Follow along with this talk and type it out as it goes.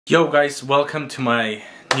Yo guys, welcome to my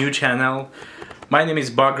new channel. My name is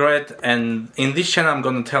Bagrat, and in this channel I'm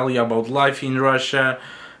gonna tell you about life in Russia,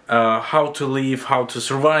 how to live, how to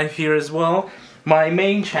survive here as well. My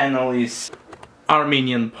main channel is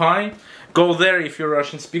Armenian Pie. Go there if you're a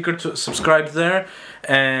Russian speaker to subscribe there.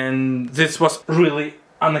 And this was really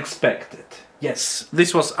unexpected. Yes,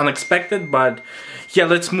 this was unexpected, but yeah,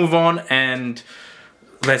 let's move on and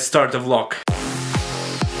let's start the vlog.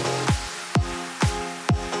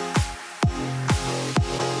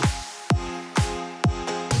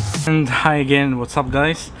 And hi again, what's up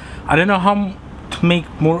guys? I don't know how to make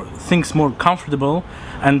things more comfortable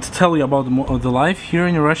and to tell you about the life here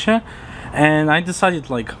in Russia, and I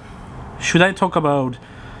decided, like, should I talk about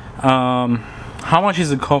how much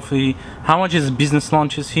is a coffee, how much is business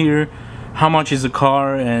lunches here, how much is a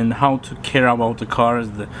car, and how to care about the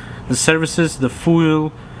cars, the services, the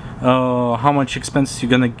fuel, how much expenses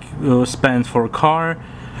you're gonna spend for a car,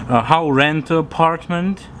 how rent an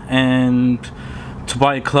apartment, and to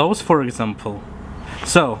buy clothes, for example.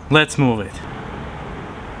 So let's move it.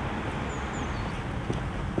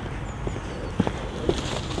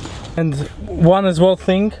 And one as well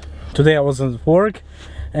thing, today I was at work,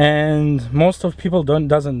 and most of people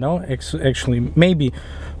doesn't know, actually maybe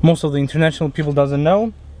most of the international people doesn't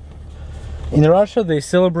know, in Russia they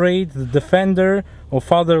celebrate the Defender of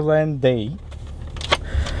Fatherland Day.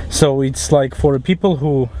 So it's like for people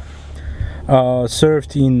who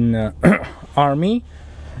served in army,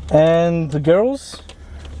 and the girls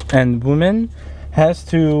and women has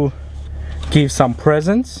to give some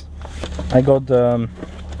presents. I got a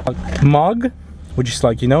mug, which is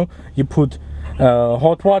like, you know, you put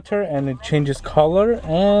hot water and it changes color,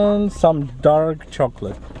 and some dark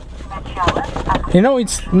chocolate. You know,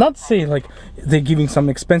 it's not say like they're giving some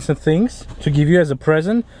expensive things to give you as a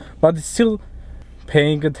present, but it's still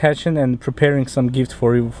paying attention and preparing some gift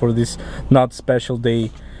for you for this not special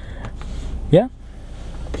day. Yeah,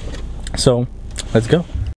 so let's go.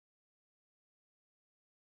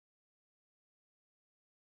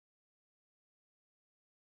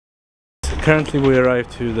 Currently we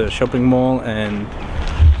arrived to the shopping mall, and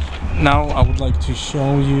now I would like to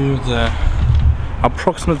show you the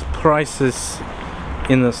approximate prices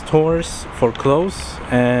in the stores for clothes.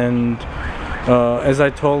 And as I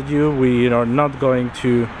told you, we are not going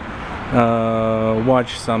to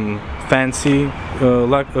watch some fancy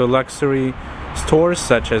luxury stores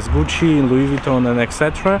such as Gucci, Louis Vuitton, and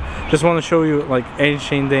etc. Just want to show you like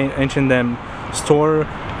H&M store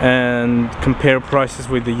and compare prices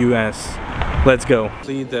with the US. Let's go.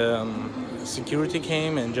 The security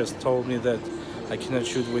came and just told me that I cannot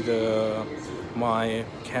shoot with my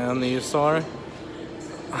Canon ESR.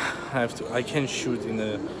 I can shoot in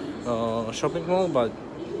the shopping mall, but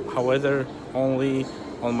however only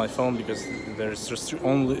on my phone, because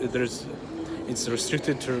it's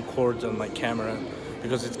restricted to record on my camera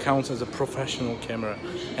because it counts as a professional camera.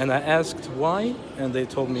 And I asked why, and they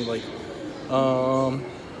told me like I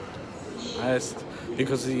asked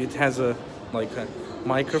because it has a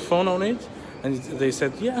microphone on it, and they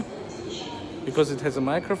said yeah, because it has a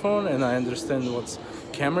microphone, and I understand what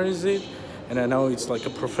camera is it, and I know it's like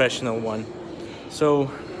a professional one.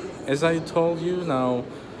 So as I told you, now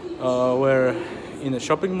we're in a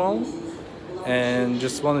shopping mall, and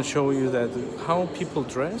just want to show you that how people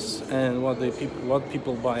dress and what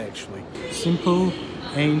people buy actually. Simple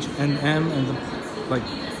H&M and the like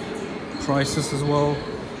prices as well.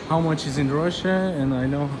 How much is in Russia, and I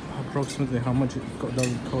know approximately how much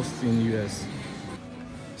does it cost in the US.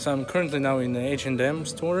 So I'm currently now in the H&M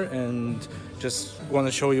store, and just want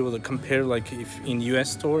to show you the compare, like if in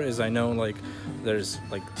US store, as I know, like there's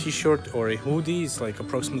like t-shirt or a hoodie is like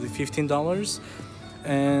approximately $15,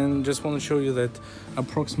 and just want to show you that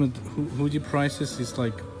approximate hoodie prices is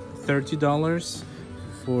like $30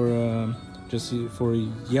 for just for a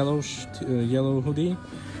yellow hoodie.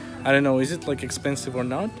 I don't know, is it like expensive or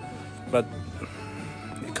not, but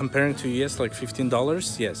comparing to US, like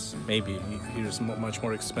 $15, yes, maybe here's much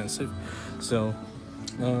more expensive. So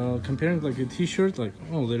comparing like a t-shirt, like,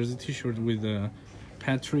 oh, there's a t-shirt with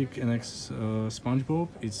Patrick and SpongeBob.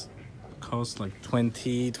 It's cost like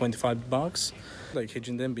 $20-25. Like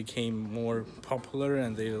H&M became more popular,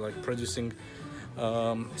 and they're like producing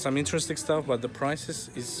some interesting stuff, but the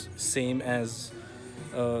prices is same as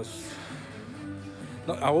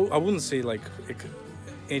no, I wouldn't say like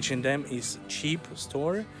H&M is cheap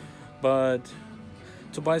store, but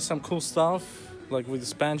to buy some cool stuff like with a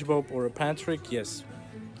SpongeBob or a Patrick, yes,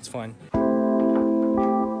 it's fine.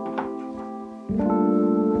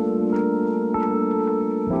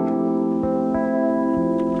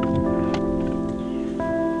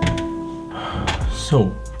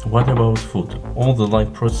 So What about food? All the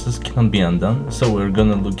life process cannot be undone, so we're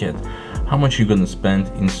gonna look at how much you're gonna spend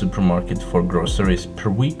in supermarket for groceries per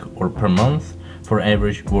week or per month for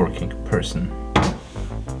average working person.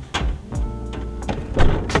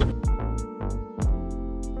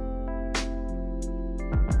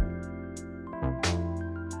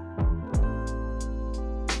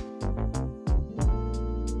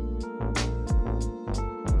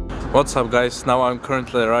 What's up guys, now I'm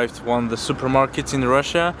currently arrived at one of the supermarkets in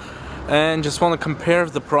Russia and just want to compare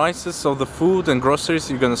the prices of the food and groceries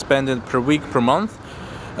you're gonna spend it per week, per month.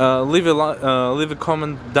 Leave a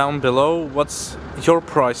comment down below what's your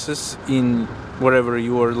prices in wherever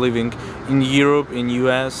you are living, in Europe, in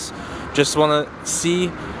US. Just want to see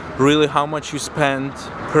really how much you spend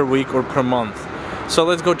per week or per month. So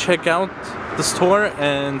let's go check out the store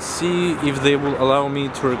and see if they will allow me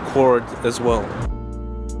to record as well.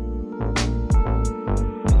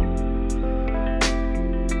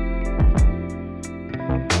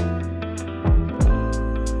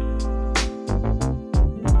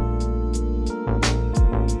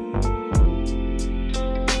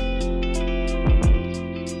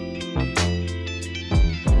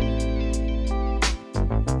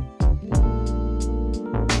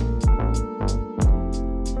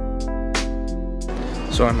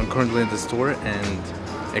 So I'm currently in the store and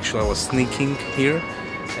actually I was sneaking here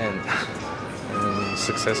and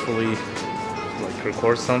successfully like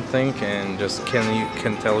record something and just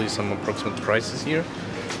can tell you some approximate prices here.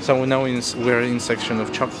 So now we're in section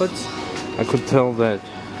of chocolates. I could tell that,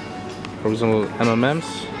 for example, M&M's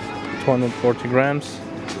 240 grams,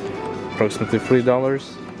 approximately $3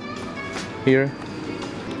 here,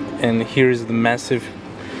 and here is the massive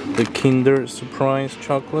Kinder Surprise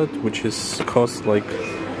chocolate, which is cost like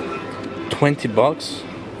 20 bucks,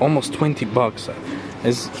 almost 20 bucks.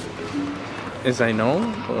 As I know,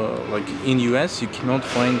 like in US you cannot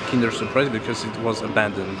find Kinder Surprise because it was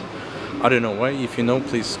abandoned. I don't know why. If you know,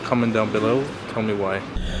 please comment down below, tell me why.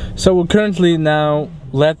 So we're currently now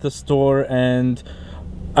left the store and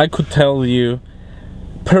I could tell you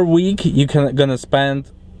per week you gonna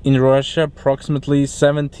spend in Russia approximately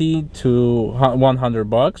 70 to 100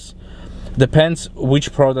 bucks. Depends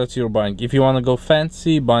which products you're buying. If you want to go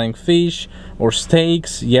fancy, buying fish or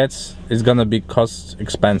steaks, yes, it's gonna be cost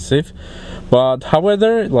expensive. But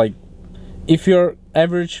however, like if you're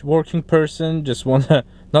average working person, just wanna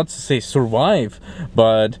not to say survive,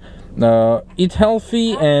 but eat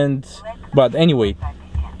healthy and but anyway,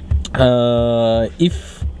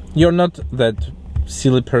 if you're not that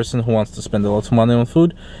silly person who wants to spend a lot of money on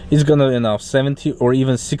food, it's gonna be enough 70 or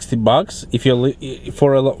even 60 bucks if you're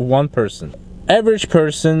for one person. Average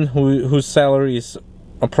person whose salary is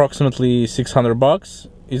approximately 600 bucks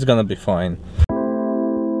is gonna be fine.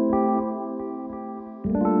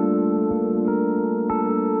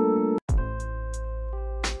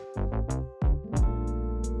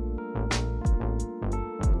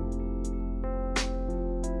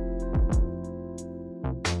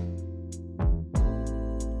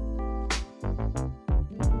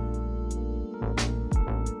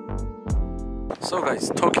 So guys,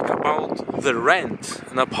 talking about the rent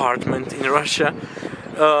an apartment in Russia,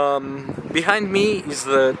 behind me is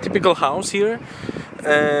the typical house here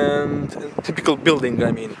and typical building,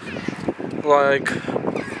 I mean. Like,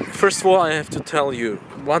 first of all I have to tell you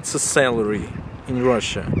what's the salary in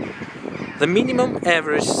Russia. The minimum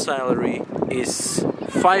average salary is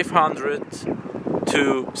 $500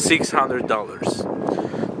 to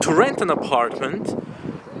 $600. To rent an apartment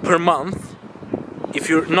per month, if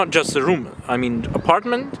you're not just a room, I mean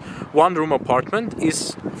apartment, one room apartment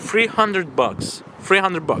is 300 bucks.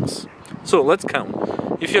 300 bucks. So let's count.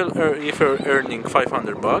 If you're earning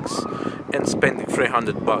 500 bucks and spending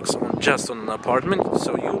 300 bucks just on an apartment,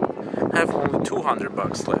 so you have only 200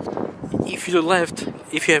 bucks left. If you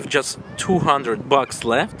have just 200 bucks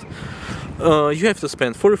left, you have to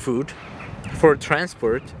spend for food, for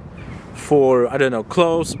transport, for, I don't know,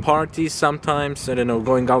 clothes, parties sometimes, I don't know,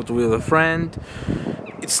 going out with a friend.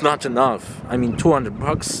 It's not enough. I mean, 200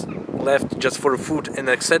 bucks left just for food and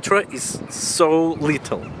etc. is so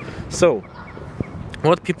little. So,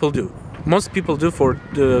 what people do? Most people do for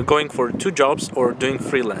going for two jobs or doing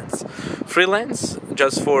freelance. Freelance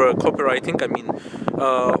just for copywriting, I mean,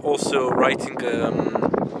 also writing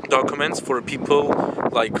documents for people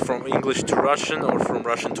like from English to Russian or from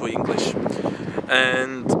Russian to English.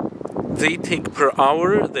 And they take per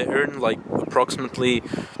hour, they earn like approximately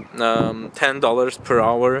 $10 per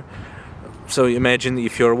hour. So imagine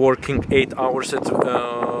if you're working 8 hours at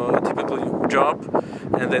a typical job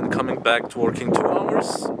and then coming back to working 2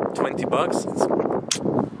 hours, 20 bucks.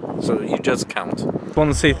 so you just count. I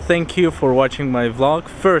want to say thank you for watching my vlog,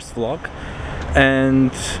 first vlog,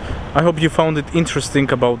 and I hope you found it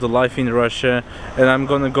interesting about the life in Russia, and I'm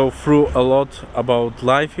gonna go through a lot about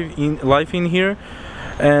life in here.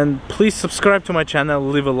 And please subscribe to my channel,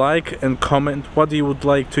 leave a like and comment what you would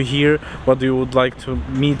like to hear, what you would like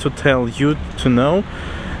me to tell you to know.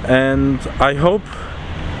 And I hope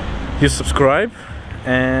you subscribe,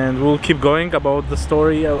 and we'll keep going about the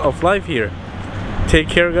story of life here. Take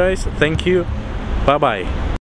care, guys. Thank you. Bye bye.